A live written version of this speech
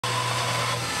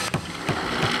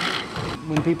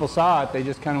when people saw it, they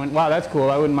just kind of went, wow, that's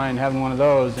cool, I wouldn't mind having one of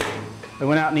those. I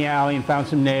went out in the alley and found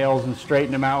some nails and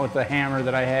straightened them out with the hammer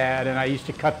that I had, and I used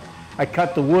to cut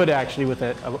the wood actually with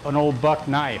an old buck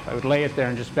knife. I would lay it there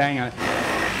and just bang on it.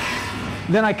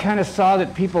 Then I kind of saw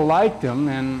that people liked them,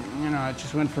 and you know, it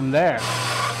just went from there.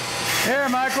 Here,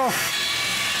 Michael.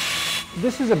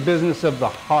 This is a business of the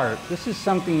heart. This is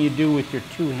something you do with your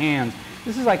two hands.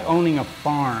 This is like owning a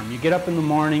farm. You get up in the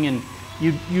morning and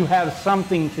you have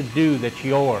something to do that's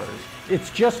yours.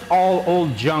 It's just all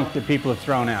old junk that people have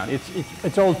thrown out.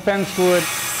 It's old fence wood,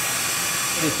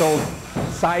 it's old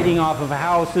siding off of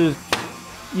houses.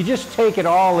 You just take it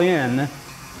all in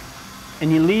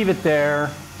and you leave it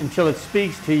there until it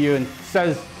speaks to you and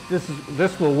says,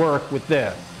 this will work with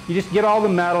this. You just get all the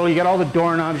metal, you get all the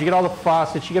doorknobs, you get all the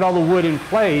faucets, you get all the wood in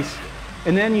place,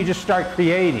 and then you just start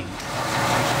creating.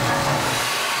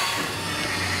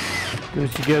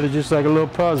 Goes together just like a little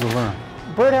puzzle, huh?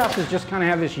 Birdhouses just kind of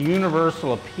have this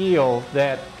universal appeal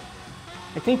that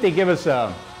I think they give us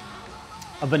a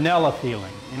vanilla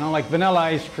feeling. You know, like vanilla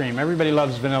ice cream. Everybody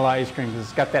loves vanilla ice cream because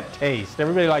it's got that taste.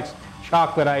 Everybody likes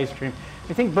chocolate ice cream.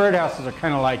 I think birdhouses are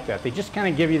kind of like that. They just kind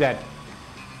of give you that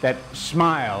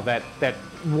smile, that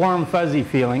warm, fuzzy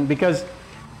feeling, because,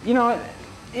 you know,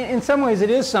 in some ways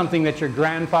it is something that your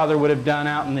grandfather would have done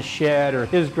out in the shed, or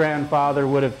his grandfather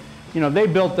would have, you know, they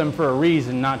built them for a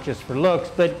reason, not just for looks,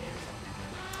 but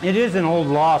it is an old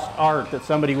lost art that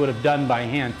somebody would have done by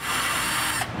hand.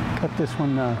 Cut this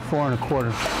one 4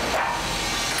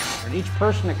 1/4. And each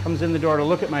person that comes in the door to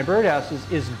look at my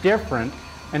birdhouses is different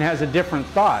and has a different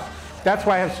thought. That's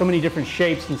why I have so many different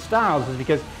shapes and styles, is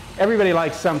because everybody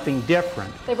likes something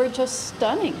different. They were just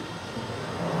stunning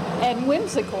and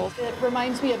whimsical. It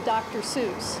reminds me of Dr.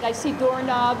 Seuss. I see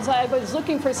doorknobs. I was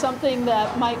looking for something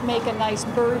that might make a nice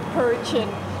bird perch,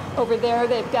 and over there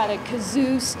they've got a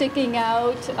kazoo sticking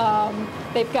out.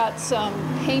 They've got some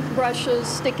paint brushes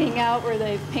sticking out where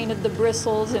they've painted the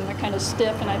bristles and they're kind of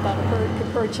stiff, and I thought a bird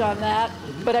could perch on that.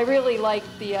 But I really like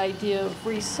the idea of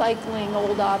recycling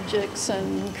old objects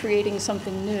and creating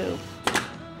something new.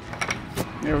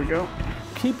 There we go.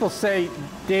 People say,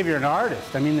 Dave, you're an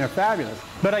artist. I mean, they're fabulous.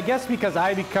 But I guess because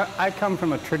I come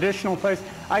from a traditional place,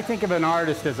 I think of an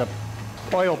artist as a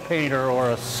oil painter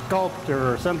or a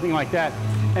sculptor or something like that.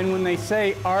 And when they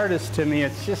say artist to me,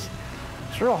 it's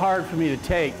real hard for me to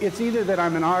take. It's either that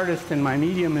I'm an artist and my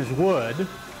medium is wood,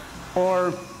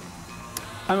 or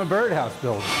I'm a birdhouse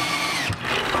builder.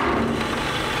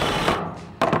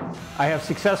 I have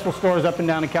successful stores up and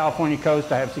down the California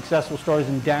coast. I have successful stores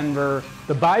in Denver.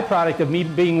 The byproduct of me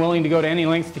being willing to go to any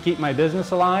lengths to keep my business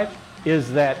alive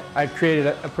is that I've created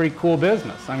a pretty cool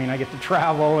business. I mean, I get to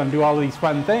travel and do all these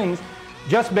fun things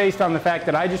just based on the fact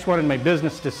that I just wanted my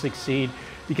business to succeed,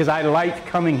 because I liked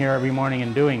coming here every morning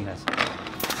and doing this.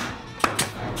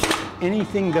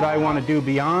 Anything that I want to do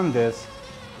beyond this,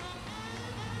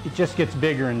 it just gets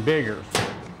bigger and bigger.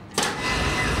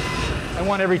 I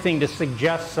want everything to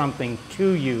suggest something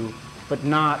to you, but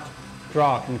not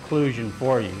draw a conclusion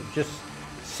for you. Just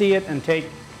see it and take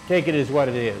it as what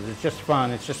it is. It's just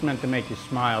fun. It's just meant to make you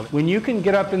smile. When you can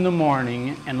get up in the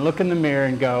morning and look in the mirror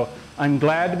and go, I'm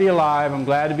glad to be alive, I'm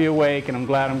glad to be awake, and I'm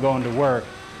glad I'm going to work,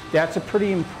 that's a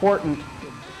pretty important,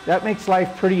 that makes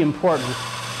life pretty important.